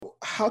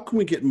how can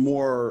we get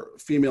more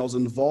females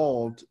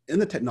involved in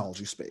the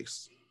technology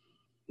space?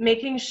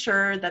 Making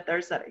sure that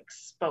there's that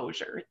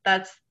exposure.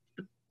 That's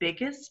the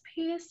biggest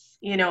piece.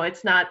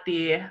 It's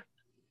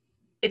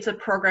a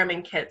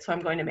programming kit, so I'm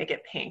going to make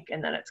it pink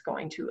and then it's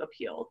going to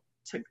appeal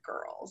to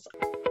girls.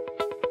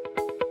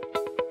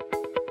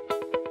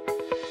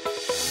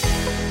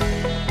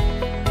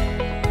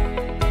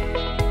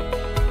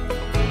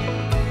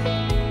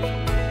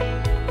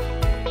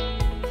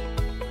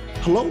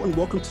 Hello and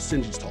welcome to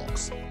Synges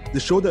Talks, the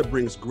show that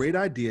brings great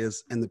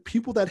ideas and the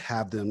people that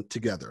have them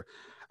together.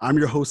 I'm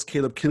your host,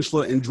 Caleb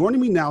Kinchler, and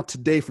joining me now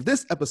today for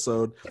this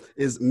episode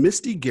is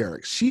Misty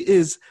Garrick. She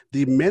is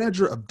the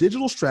Manager of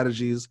Digital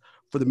Strategies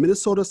for the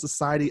Minnesota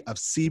Society of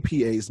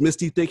CPAs.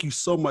 Misty, thank you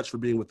so much for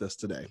being with us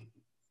today.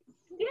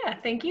 Yeah,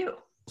 thank you.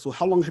 So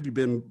how long have you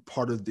been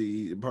part of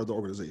the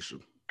organization?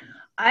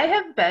 I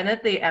have been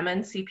at the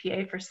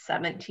MNCPA for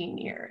 17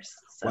 years.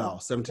 So wow,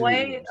 17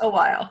 quite years. A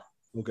while.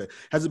 Okay.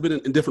 Has it been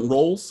in different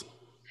roles?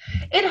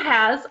 It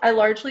has. I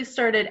largely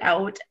started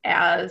out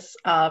as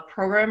a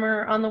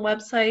programmer on the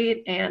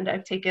website, and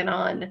I've taken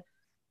on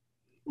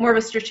more of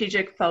a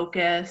strategic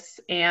focus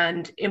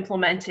and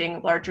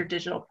implementing larger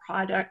digital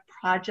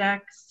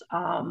projects.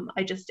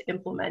 I just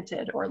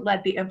implemented or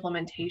led the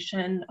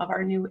implementation of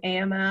our new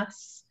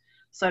AMS.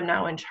 So I'm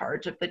now in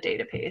charge of the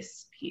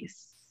database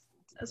piece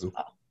as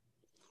well.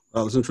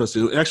 Oh, that's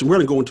interesting. Actually,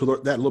 we're going to go into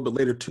that a little bit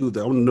later too.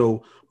 I want to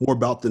know more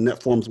about the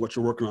NetForums, what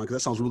you're working on, because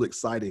that sounds really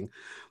exciting.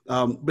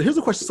 But here's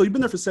the question. So you've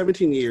been there for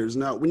 17 years.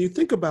 Now, when you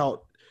think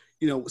about,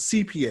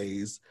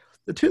 CPAs,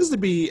 there tends to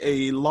be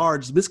a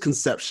large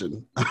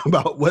misconception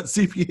about what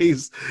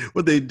CPAs,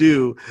 what they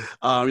do.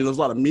 There's a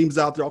lot of memes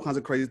out there, all kinds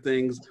of crazy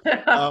things.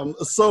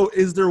 So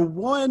is there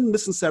one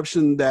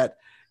misconception that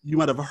you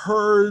might have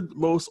heard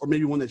most, or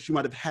maybe one that you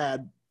might have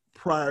had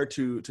prior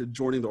to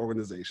joining the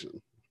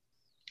organization?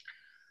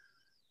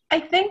 I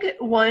think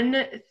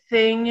one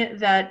thing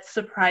that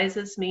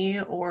surprises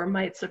me or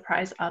might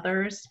surprise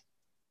others,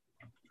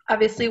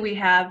 obviously we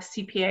have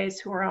CPAs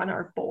who are on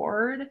our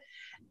board,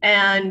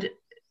 and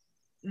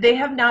they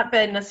have not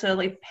been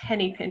necessarily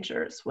penny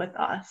pinchers with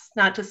us.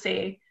 Not to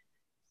say,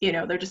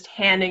 they're just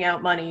handing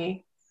out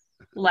money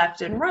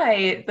left and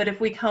right, but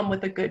if we come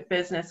with a good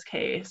business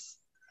case,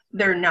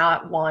 they're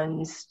not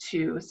ones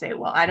to say,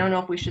 well, I don't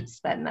know if we should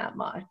spend that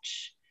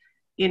much.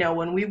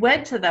 When we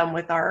went to them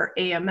with our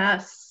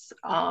AMS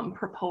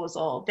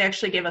proposal, they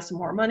actually gave us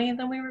more money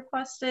than we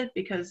requested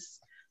because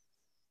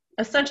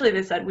essentially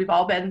they said, we've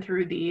all been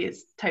through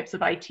these types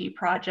of IT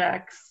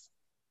projects.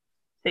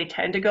 They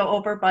tend to go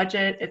over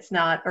budget. It's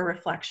not a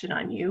reflection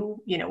on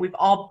you. We've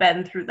all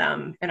been through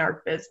them in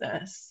our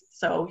business.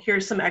 So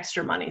here's some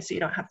extra money so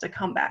you don't have to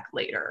come back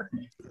later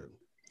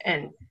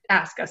and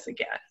ask us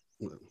again.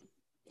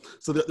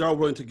 So they're all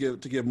willing to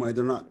give money.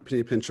 They're not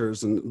penny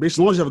pinchers, and basically, as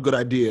long as you have a good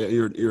idea,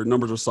 your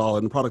numbers are solid,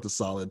 and the product is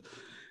solid,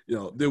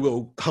 they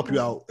will help you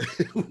out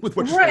with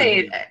what you're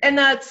right. And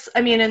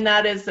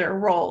that is their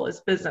role as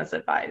business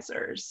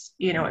advisors.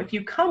 If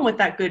you come with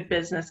that good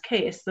business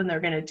case, then they're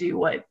going to do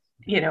what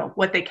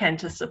they can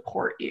to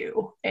support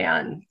you,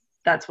 and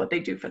that's what they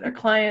do for their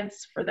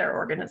clients, for their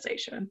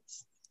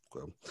organizations.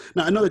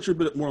 Now, I know that you're a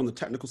bit more on the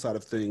technical side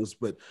of things,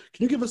 but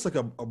can you give us like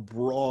a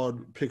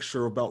broad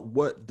picture about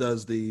what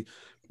does the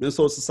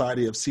Minnesota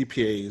Society of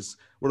CPAs,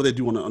 what do they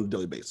do on a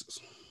daily basis?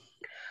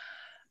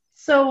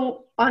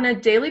 So on a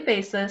daily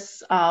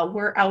basis,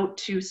 we're out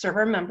to serve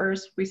our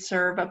members. We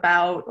serve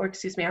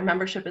our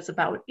membership is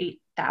about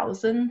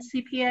 8,000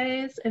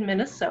 CPAs in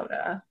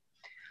Minnesota.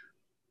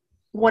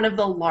 One of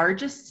the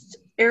largest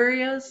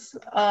areas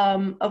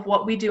of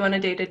what we do on a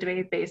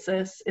day-to-day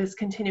basis is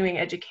continuing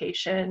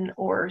education,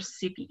 or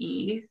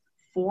CPE,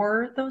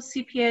 for those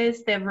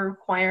CPAs. They have a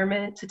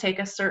requirement to take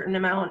a certain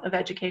amount of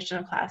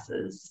educational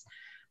classes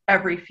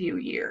every few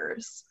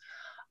years.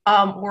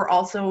 We're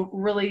also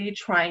really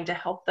trying to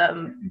help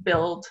them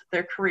build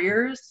their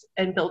careers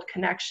and build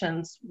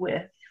connections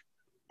with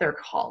their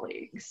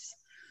colleagues.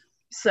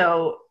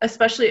 So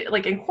especially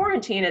like in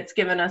quarantine, it's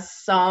given us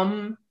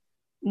some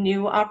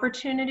new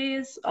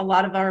opportunities. A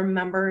lot of our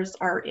members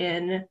are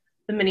in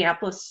the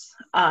Minneapolis,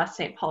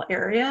 St. Paul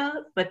area,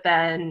 but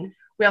then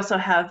we also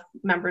have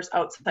members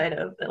outside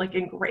of, like,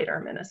 in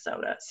greater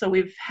Minnesota. So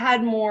we've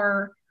had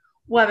more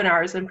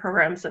webinars and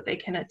programs that they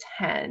can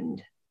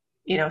attend,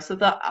 so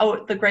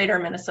the greater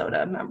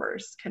Minnesota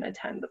members can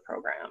attend the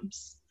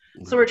programs.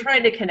 So we're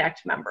trying to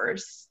connect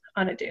members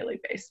on a daily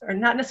basis, or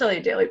not necessarily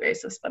a daily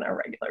basis, but on a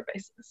regular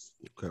basis.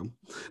 Okay.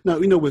 Now,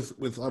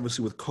 with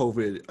obviously with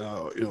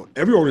COVID,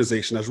 every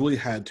organization has really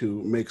had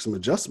to make some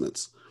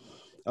adjustments.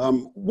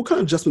 What kind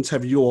of adjustments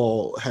have you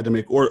all had to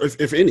make, or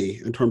if any,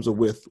 in terms of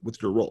with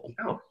your role?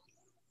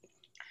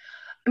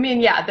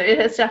 It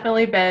has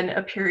definitely been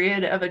a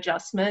period of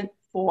adjustment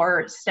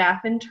for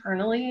staff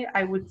internally.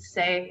 I would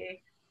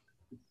say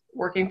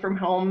working from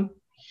home,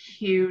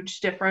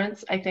 huge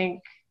difference. I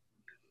think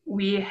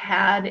we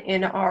had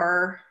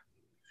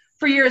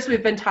for years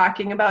we've been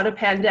talking about a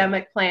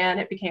pandemic plan.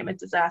 It became a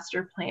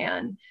disaster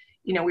plan.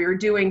 We were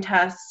doing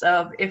tests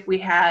of if we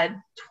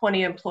had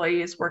 20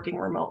 employees working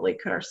remotely,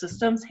 could our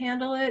systems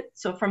handle it?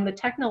 So from the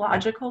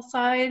technological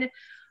side,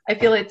 I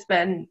feel it's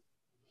been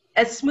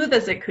as smooth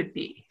as it could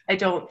be. I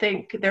don't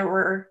think there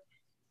were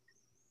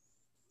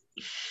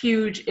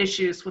huge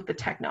issues with the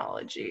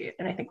technology,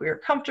 and I think we were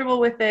comfortable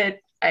with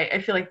it. I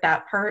feel like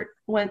that part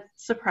went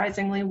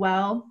surprisingly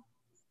well.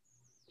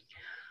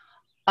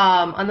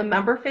 On the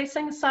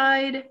member-facing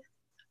side,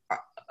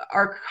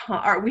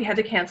 we had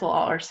to cancel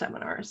all our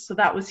seminars, so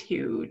that was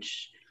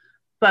huge.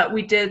 But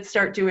we did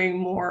start doing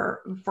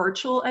more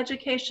virtual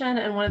education,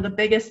 and one of the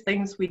biggest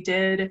things we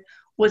did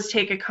was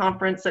take a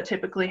conference that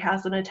typically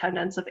has an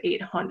attendance of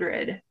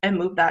 800 and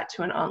move that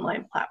to an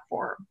online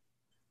platform.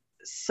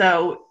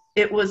 So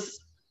it was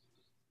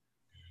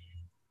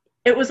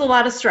a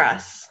lot of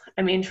stress.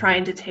 I mean,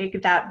 trying to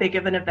take that big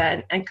of an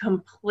event and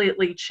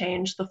completely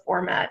change the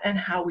format and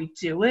how we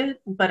do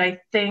it. But I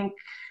think,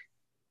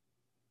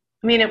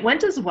 it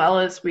went as well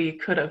as we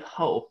could have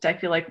hoped. I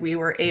feel like we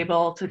were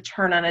able to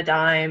turn on a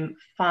dime,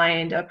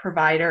 find a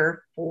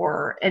provider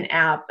for an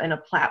app and a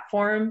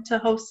platform to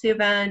host the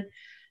event,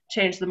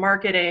 change the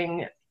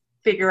marketing,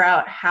 figure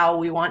out how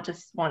we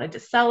wanted to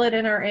sell it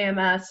in our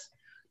AMS.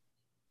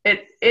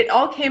 It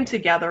all came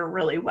together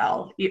really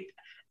well.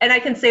 And I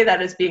can say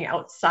that as being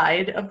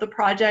outside of the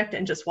project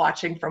and just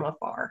watching from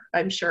afar.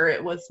 I'm sure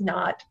it was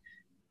not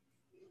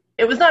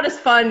as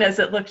fun as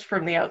it looked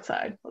from the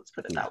outside. Let's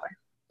put it that way.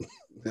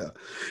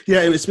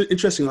 Yeah. It's been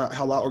interesting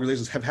how a lot of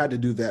organizations have had to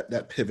do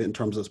that pivot in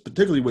terms of,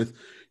 particularly with,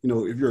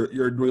 if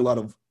you're doing a lot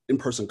of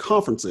in-person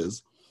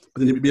conferences, but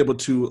then you'd be able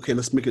to, okay,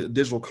 let's make it a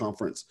digital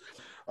conference.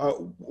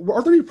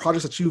 Are there any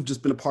projects that you've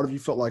just been a part of you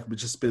felt like have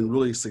just been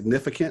really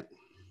significant?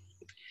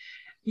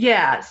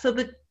 Yeah. So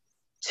the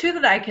two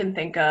that I can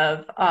think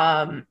of,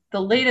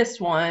 the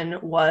latest one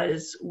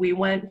was we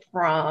went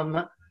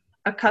from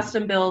a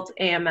custom-built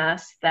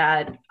AMS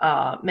that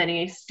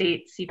many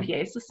state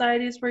CPA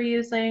societies were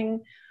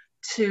using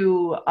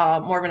to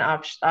more of an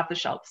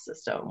off-the-shelf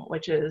system,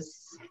 which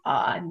is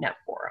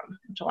NetForum,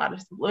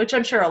 which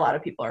I'm sure a lot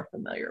of people are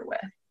familiar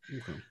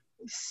with. Okay.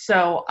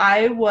 So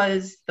I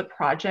was the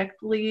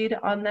project lead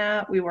on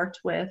that. We worked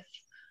with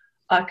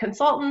a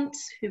consultant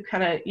who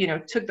kind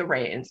of, took the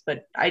reins,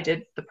 but I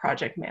did the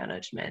project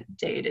management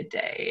day to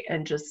day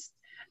and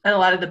a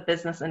lot of the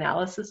business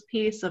analysis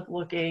piece of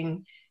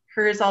looking,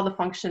 here's all the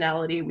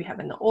functionality we have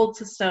in the old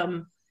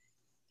system.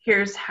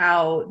 Here's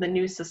how the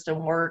new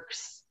system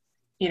works.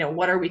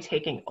 What are we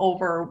taking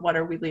over? What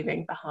are we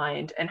leaving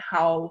behind? And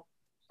how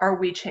are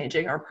we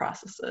changing our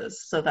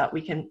processes so that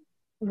we can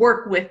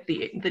work with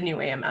the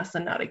new AMS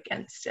and not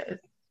against it?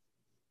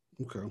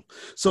 Okay.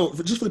 So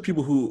just for the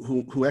people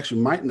who actually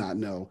might not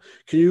know,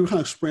 can you kind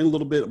of explain a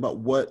little bit about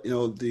what,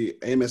 the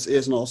AMS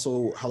is and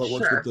also how it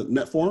works with the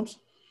NetForums?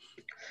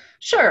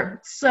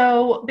 Sure.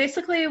 So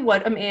basically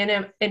what an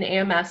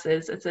AMS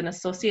is, it's an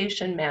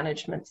association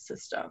management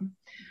system.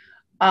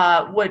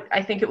 What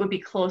I think it would be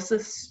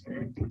closest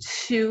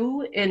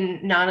to in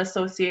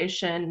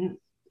non-association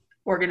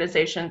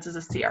organizations is a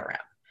CRM.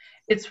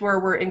 It's where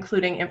we're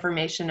including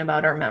information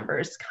about our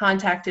members,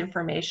 contact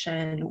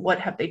information, what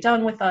have they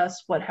done with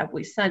us, what have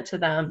we sent to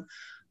them,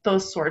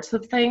 those sorts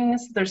of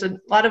things. There's a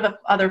lot of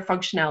other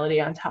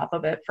functionality on top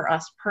of it. For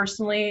us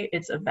personally,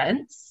 it's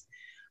events.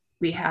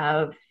 We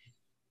have,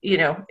 in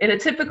a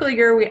typical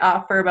year, we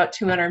offer about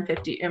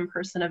 250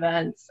 in-person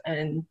events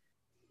and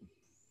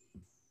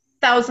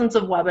thousands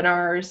of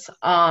webinars.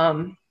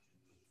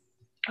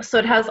 So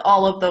it has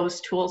all of those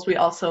tools. We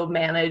also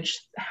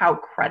manage how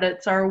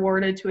credits are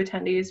awarded to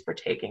attendees for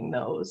taking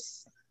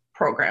those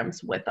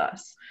programs with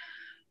us.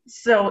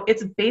 So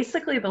it's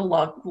basically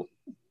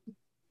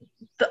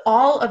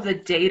all of the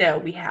data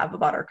we have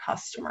about our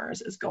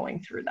customers is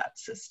going through that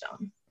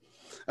system.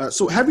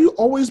 So have you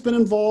always been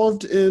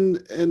involved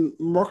in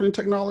marketing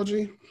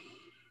technology?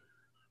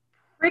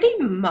 Pretty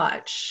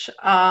much.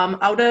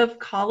 Out of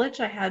college,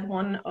 I had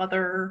one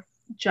other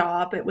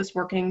job. It was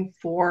working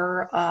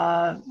for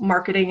a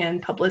marketing and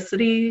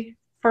publicity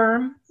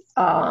firm,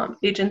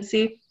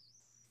 agency.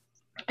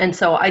 And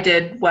so I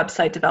did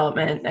website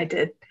development. I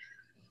did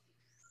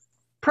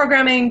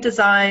programming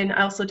design.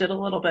 I also did a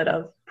little bit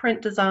of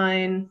print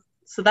design.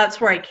 So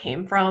that's where I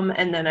came from.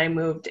 And then I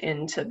moved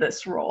into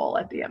this role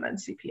at the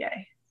MNCPA.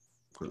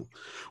 Okay.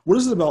 What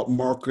is it about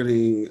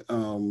marketing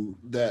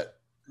that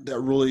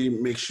really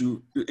makes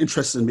you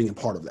interested in being a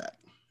part of that?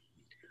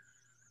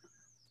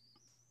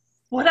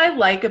 What I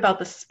like about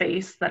the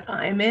space that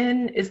I'm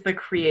in is the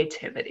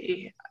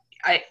creativity.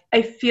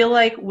 I feel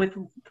like with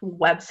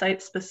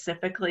websites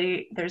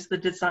specifically, there's the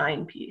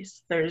design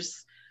piece.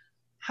 There's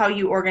how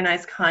you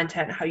organize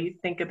content, how you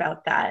think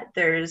about that.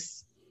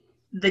 There's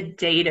the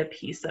data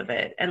piece of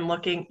it and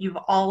you've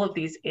all of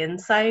these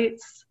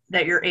insights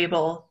that you're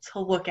able to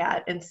look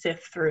at and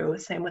sift through,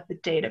 same with the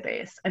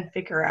database, and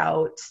figure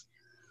out,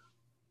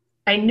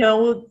 I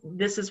know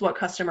this is what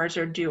customers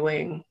are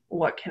doing.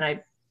 What can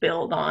I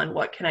build on?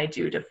 What can I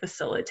do to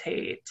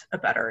facilitate a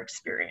better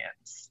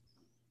experience?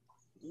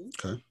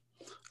 Okay.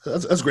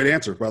 That's a great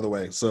answer, by the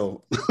way.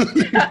 So,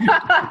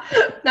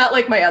 Not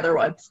like my other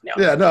ones. No.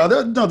 yeah, no,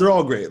 they're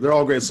all great. They're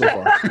all great so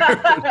far.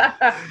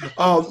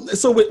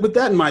 So with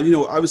that in mind,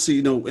 obviously,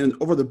 and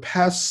over the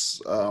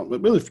past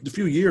really a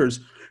few years,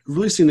 we've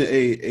really seen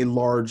a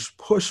large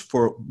push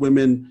for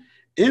women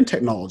in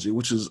technology,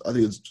 which is, I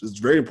think, is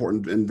very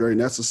important and very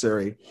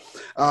necessary.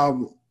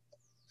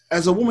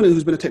 As a woman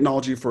who's been in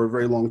technology for a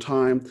very long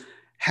time,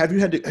 have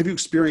you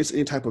experienced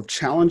any type of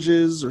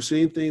challenges or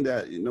seen anything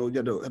that you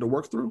had to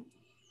work through?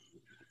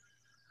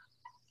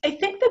 I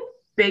think the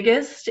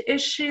biggest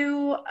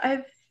issue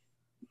I've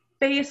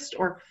faced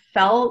or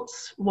felt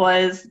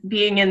was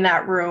being in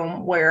that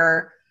room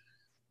where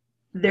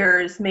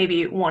there's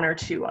maybe one or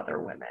two other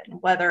women,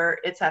 whether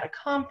it's at a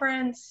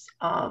conference.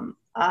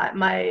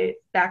 My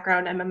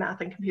background, I'm a math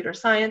and computer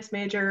science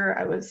major.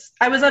 I was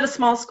at a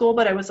small school,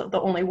 but I was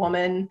the only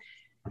woman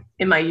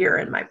in my year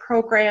in my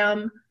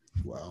program.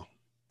 Wow.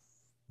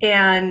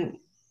 And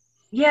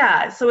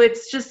yeah, so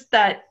it's just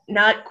that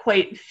not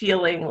quite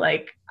feeling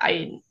like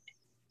I'm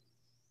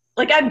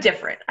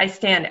different. I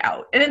stand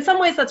out. And in some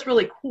ways that's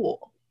really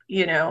cool,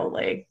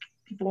 like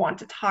people want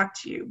to talk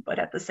to you, but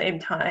at the same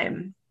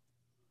time,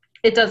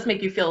 it does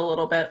make you feel a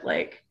little bit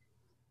like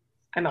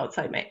I'm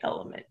outside my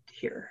element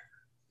here.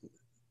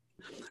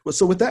 Well,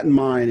 so with that in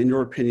mind, in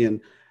your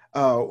opinion,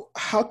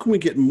 how can we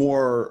get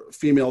more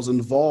females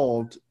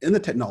involved in the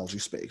technology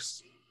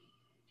space?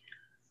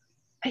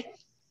 I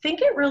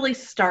think it really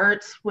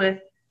starts with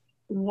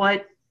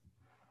what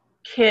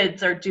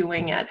kids are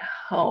doing at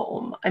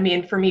home. I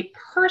mean, for me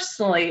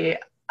personally,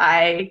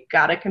 I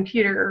got a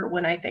computer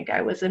when I think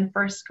I was in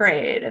first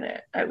grade,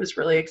 and I was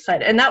really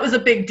excited. And that was a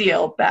big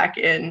deal back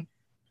in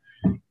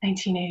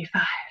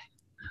 1985.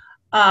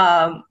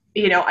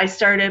 I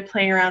started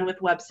playing around with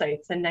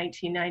websites in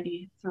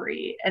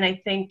 1993, and I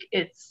think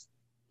it's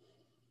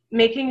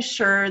making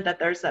sure that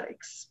there's that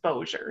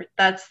exposure.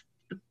 That's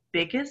the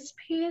biggest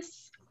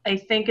piece. I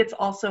think it's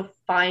also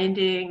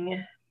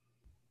finding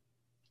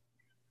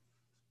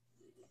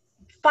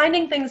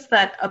things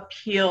that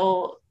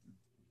appeal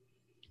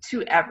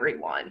to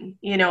everyone.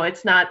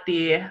 It's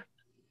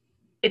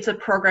a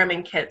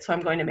programming kit, so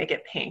I'm going to make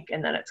it pink,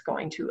 and then it's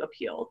going to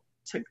appeal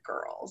to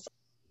girls.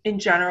 In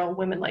general,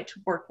 women like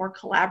to work more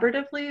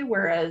collaboratively,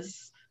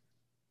 whereas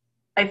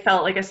I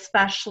felt like,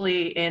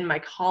 especially in my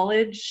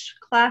college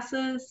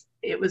classes,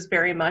 it was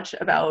very much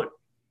about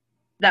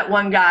that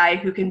one guy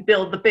who can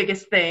build the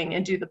biggest thing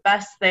and do the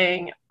best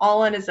thing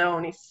all on his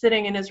own. He's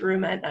sitting in his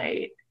room at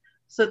night.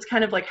 So it's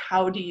kind of like,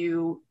 how do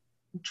you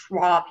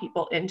draw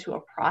people into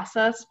a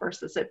process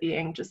versus it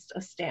being just a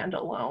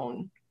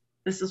standalone,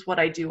 this is what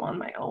I do on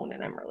my own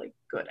and I'm really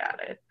good at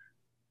it.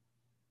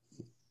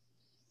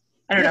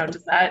 I don't know,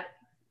 does that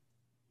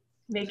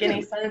make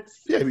any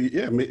sense? Yeah. I think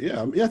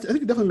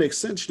it definitely makes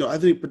sense. I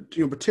think,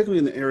 particularly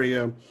in the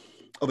area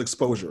of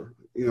exposure,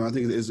 I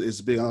think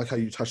is big. I like how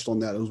you touched on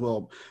that as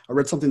well. I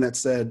read something that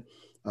said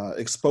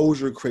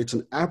exposure creates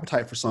an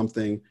appetite for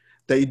something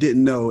that you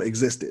didn't know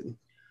existed.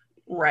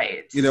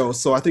 Right.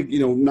 So I think,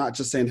 not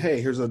just saying,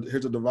 hey, here's a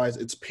device,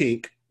 it's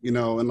pink,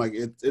 and like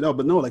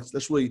but no, like,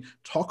 let's really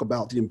talk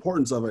about the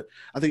importance of it.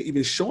 I think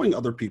even showing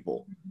other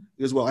people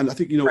as well. And I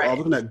think, right. I was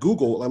looking at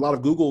Google, a lot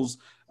of Google's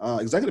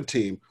executive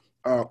team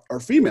are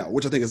female,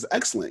 which I think is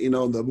excellent.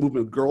 The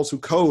movement of Girls Who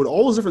Code,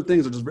 all those different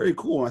things are just very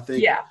cool. And I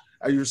think,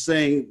 as you're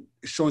saying,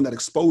 showing that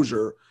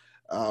exposure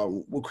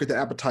will create the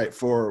appetite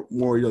for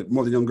more of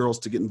the young girls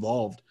to get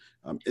involved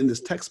in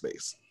this tech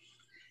space.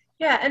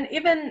 Yeah, and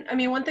even,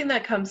 one thing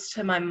that comes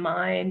to my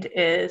mind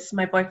is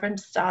my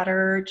boyfriend's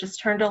daughter just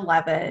turned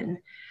 11,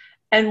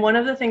 and one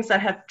of the things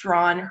that have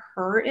drawn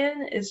her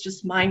in is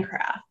just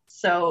Minecraft.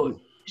 So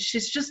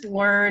she's just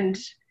learned,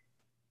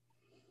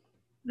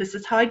 this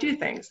is how I do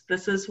things.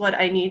 This is what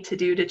I need to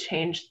do to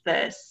change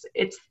this.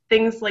 It's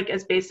things like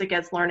as basic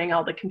as learning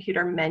all the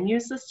computer menu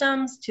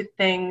systems to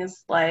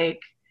things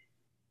like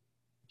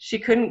she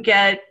couldn't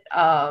get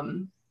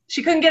on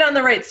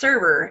the right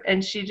server,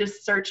 and she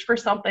just searched for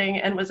something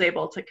and was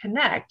able to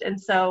connect.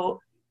 And so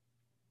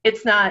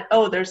it's not,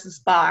 there's this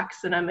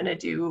box and I'm going to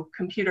do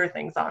computer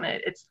things on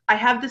it. It's, I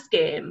have this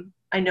game.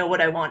 I know what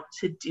I want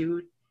to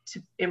do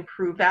to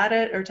improve at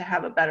it or to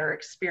have a better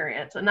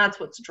experience. And that's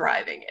what's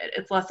driving it.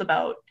 It's less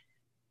about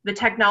the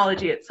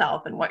technology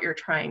itself and what you're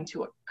trying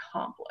to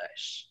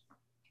accomplish.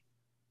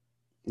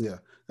 Yeah,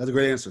 that's a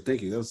great answer.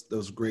 Thank you. That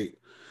was great.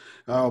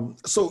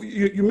 So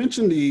you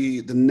mentioned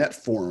the net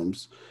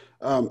forums.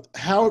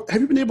 How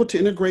have you been able to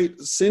integrate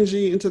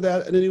Senji into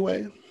that in any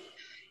way?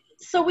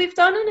 So we've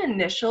done an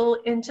initial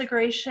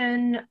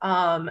integration.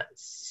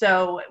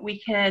 So we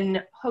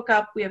can hook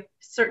up, we have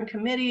certain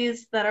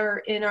committees that are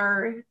in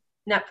our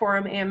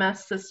NetForum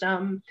AMS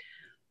system,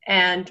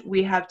 and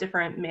we have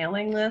different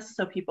mailing lists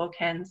so people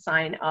can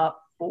sign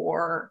up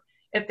for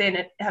if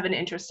they have an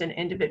interest in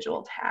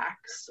individual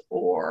tax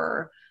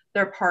or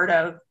they're part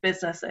of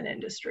business and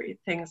industry,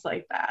 things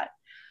like that.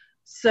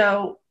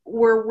 So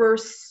where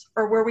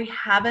we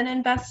haven't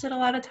invested a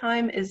lot of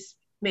time is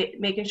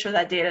making sure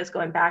that data is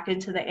going back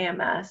into the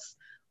AMS,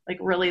 like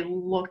really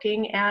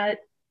looking at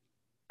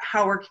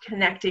how we're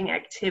connecting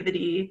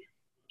activity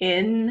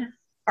in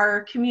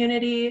our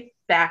community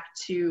back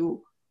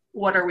to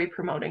what are we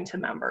promoting to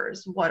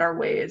members? What are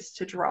ways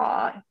to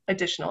draw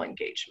additional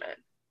engagement?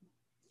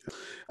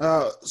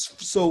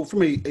 So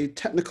from a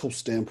technical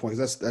standpoint,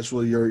 that's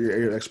really your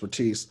area of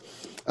expertise.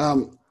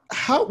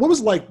 What was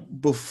it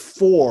like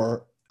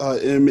before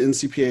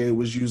NCPA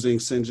was using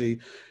Senji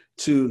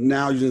to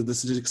now using the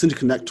Senji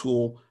Connect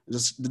tool,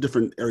 just the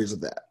different areas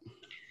of that?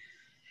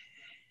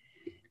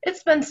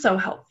 It's been so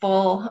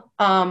helpful.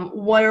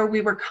 Where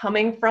we were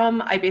coming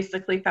from, I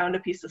basically found a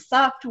piece of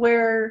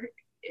software.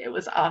 It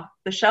was off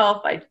the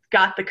shelf. I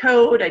got the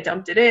code, I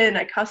dumped it in,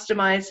 I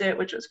customized it,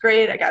 which was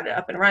great. I got it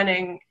up and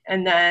running.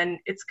 And then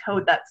it's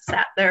code that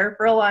sat there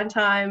for a long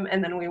time.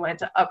 And then we went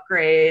to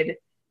upgrade.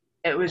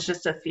 It was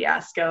just a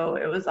fiasco.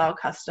 It was all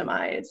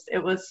customized.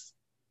 It was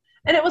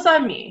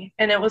on me.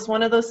 And it was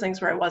one of those things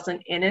where I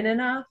wasn't in it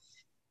enough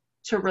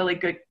to really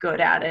get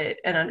good at it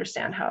and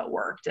understand how it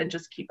worked and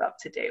just keep up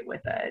to date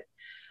with it.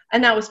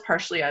 And that was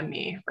partially on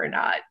me for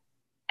not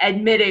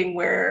admitting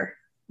where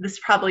this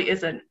probably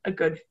isn't a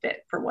good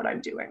fit for what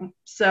I'm doing.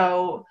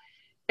 So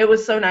it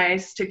was so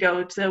nice to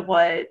go to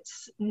what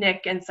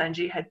Nick and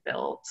Senji had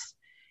built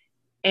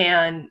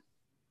and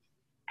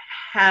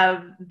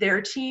have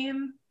their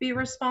team be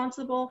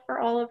responsible for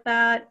all of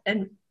that.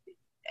 And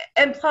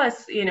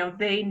plus,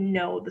 they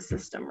know the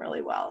system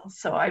really well.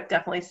 So I've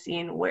definitely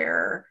seen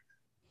where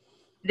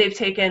they've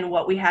taken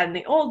what we had in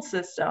the old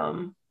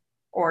system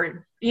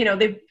or,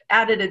 they've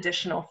added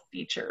additional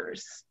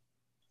features.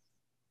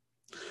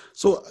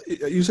 So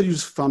you said you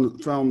just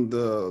found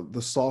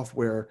the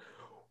software.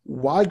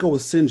 Why go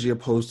with Senji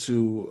opposed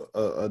to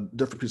a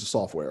different piece of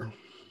software?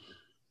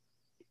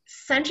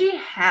 Senji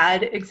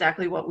had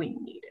exactly what we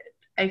needed.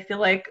 I feel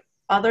like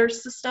other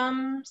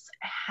systems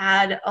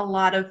had a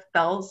lot of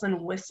bells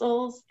and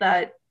whistles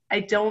that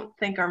I don't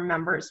think our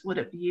members would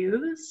have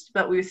used,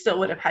 but we still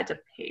would have had to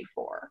pay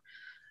for.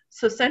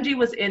 So Senji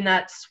was in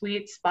that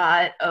sweet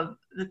spot of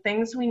the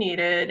things we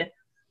needed,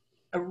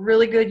 a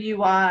really good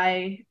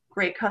UI,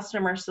 great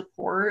customer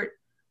support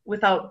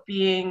without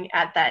being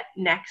at that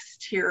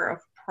next tier of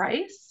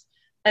price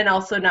and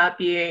also not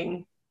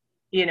being,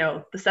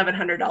 the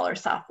 $700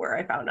 software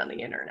I found on the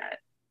internet.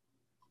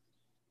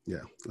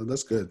 Yeah,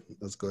 that's good.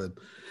 That's good.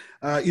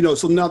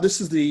 So now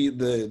this is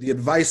the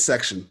advice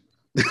section.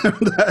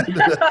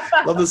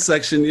 Love this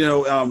section.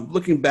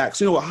 Looking back,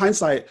 so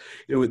hindsight,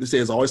 they say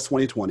is always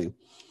 20/20.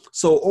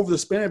 So over the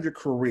span of your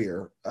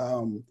career,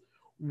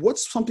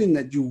 what's something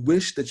that you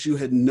wish that you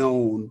had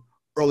known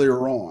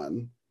earlier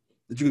on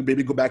that you could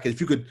maybe go back and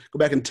if you could go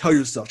back and tell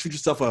yourself, shoot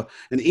yourself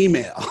an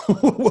email,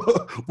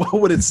 what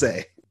would it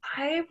say?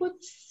 I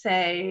would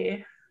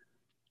say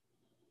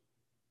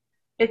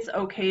it's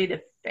okay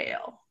to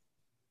fail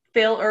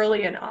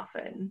early and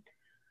often.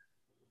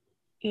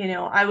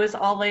 I was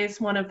always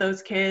one of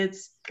those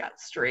kids, got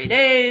straight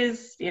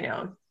A's,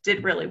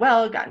 did really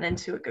well, gotten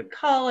into a good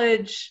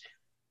college.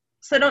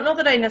 So I don't know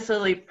that I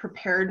necessarily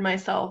prepared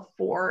myself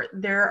for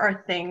there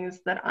are things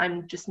that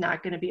I'm just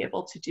not going to be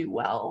able to do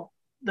well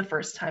the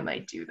first time I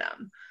do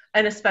them.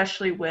 And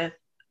especially with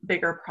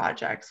bigger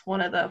projects.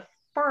 One of the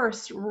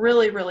first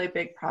really, really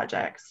big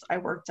projects I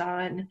worked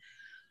on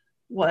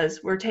was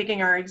we're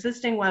taking our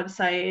existing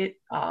website,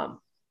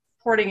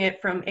 porting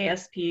it from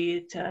ASP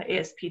to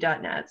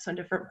ASP.NET, so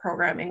different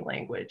programming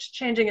language,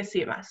 changing a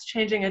CMS,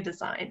 changing a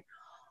design,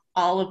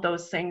 all of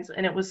those things.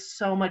 And it was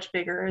so much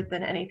bigger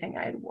than anything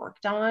I had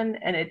worked on.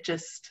 And it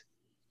just,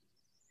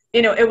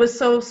 it was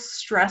so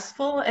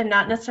stressful, and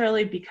not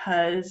necessarily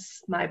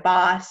because my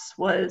boss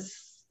was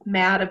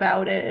mad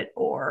about it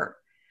or,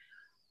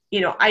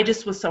 I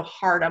just was so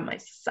hard on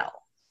myself.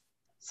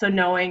 So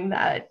knowing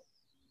that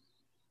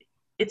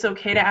it's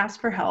okay to ask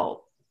for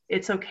help,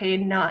 it's okay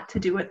not to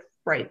do it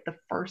right the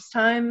first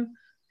time,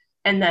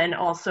 and then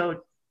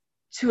also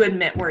to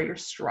admit where you're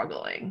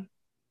struggling.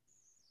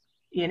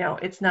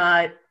 It's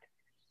not,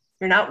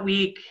 you're not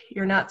weak,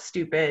 you're not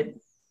stupid.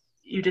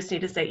 You just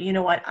need to say, you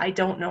know what, I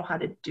don't know how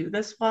to do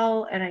this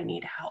well and I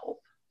need help.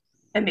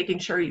 And making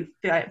sure you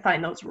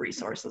find those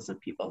resources of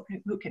people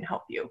who can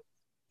help you.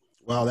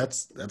 Wow,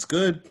 that's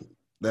good.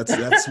 That's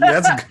good.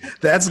 Okay.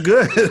 That's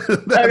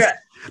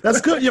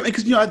good.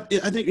 Because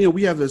I think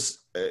we have this.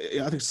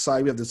 I think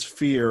society, we have this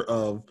fear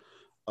of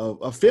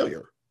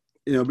failure.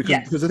 Because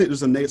Yes. because I think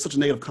there's such a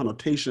negative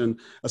connotation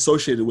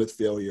associated with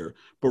failure.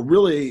 But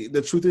really,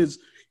 the truth is,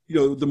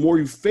 the more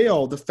you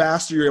fail, the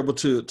faster you're able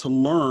to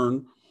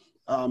learn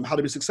how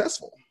to be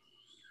successful.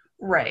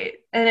 Right.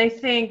 And I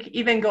think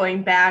even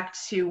going back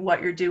to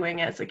what you're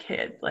doing as a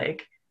kid,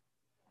 like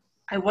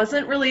I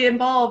wasn't really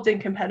involved in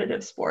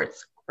competitive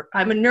sports.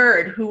 I'm a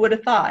nerd. Who would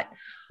have thought?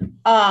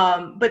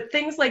 But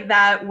things like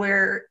that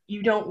where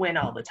you don't win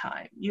all the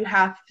time. You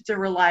have to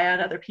rely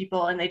on other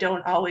people and they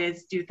don't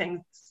always do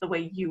things the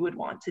way you would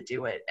want to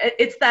do it.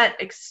 It's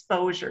that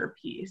exposure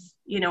piece.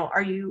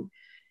 Are you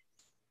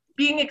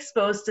being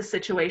exposed to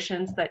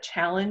situations that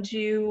challenge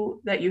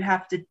you, that you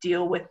have to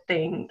deal with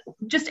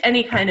just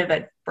any kind of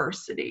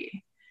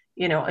adversity?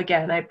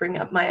 Again, I bring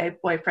up my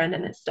boyfriend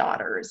and his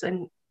daughters,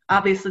 and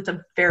obviously it's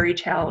a very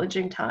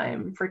challenging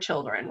time for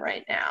children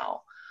right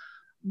now,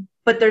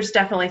 but there's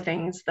definitely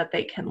things that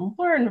they can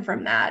learn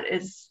from that.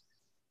 Is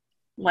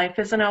life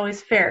isn't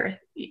always fair.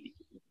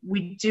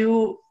 We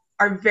do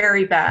our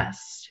very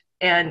best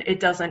and it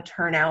doesn't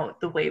turn out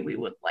the way we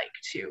would like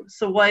to.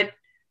 So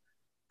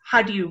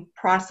how do you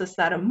process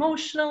that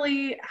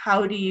emotionally?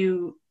 How do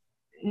you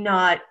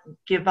not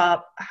give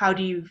up? How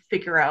do you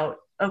figure out,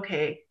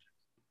 okay,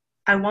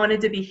 I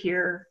wanted to be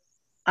here,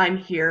 I'm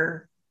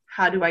here.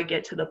 How do I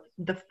get to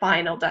the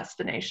final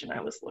destination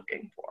I was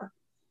looking for?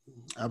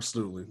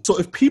 Absolutely. So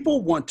if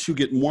people want to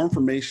get more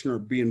information or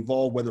be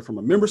involved, whether from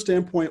a member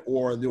standpoint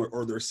or their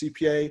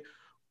CPA,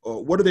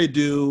 what do they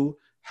do?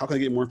 How can I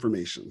get more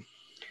information?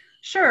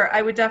 Sure.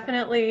 I would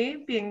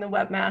definitely, being the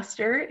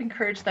webmaster,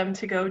 encourage them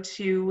to go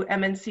to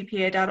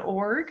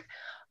mncpa.org.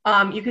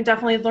 You can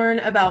definitely learn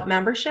about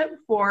membership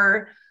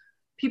for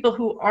people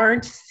who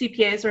aren't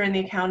CPAs or in the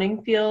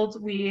accounting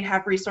field. We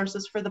have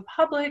resources for the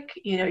public.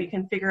 You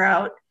can figure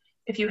out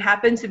if you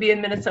happen to be in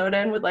Minnesota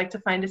and would like to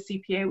find a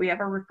CPA, we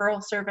have a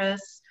referral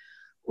service.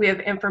 We have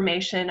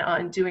information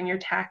on doing your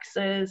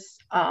taxes.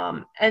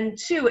 And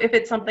two, if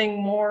it's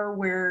something more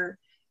where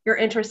you're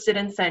interested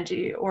in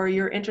Cenji, or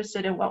you're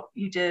interested in what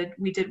we did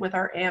with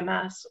our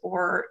AMS,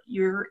 or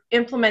you're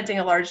implementing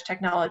a large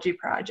technology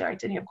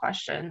project and you have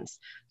questions,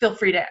 feel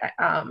free to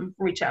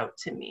reach out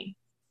to me.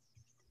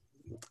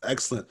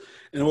 Excellent.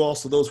 And we'll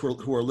also, those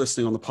who are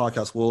listening on the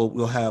podcast,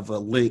 we'll have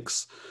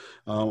links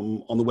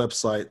on the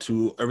website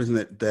to everything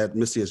that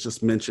Misty has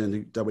just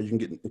mentioned. That way you can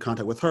get in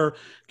contact with her,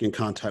 get in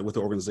contact with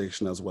the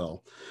organization as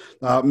well.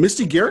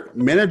 Misty Garrett,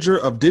 Manager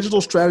of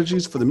Digital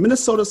Strategies for the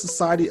Minnesota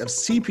Society of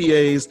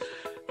CPAs.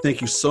 Thank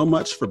you so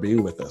much for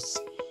being with us.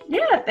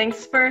 Yeah,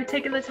 thanks for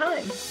taking the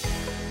time.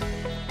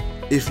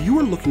 If you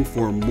are looking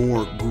for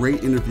more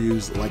great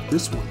interviews like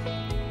this one,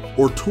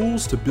 or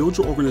tools to build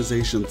your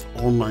organization's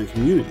online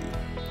community,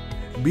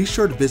 be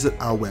sure to visit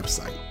our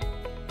website,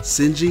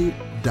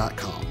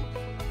 Cenji.com.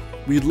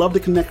 We'd love to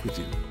connect with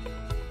you.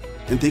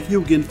 And thank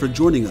you again for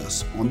joining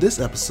us on this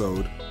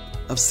episode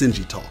of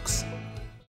Cenji Talks.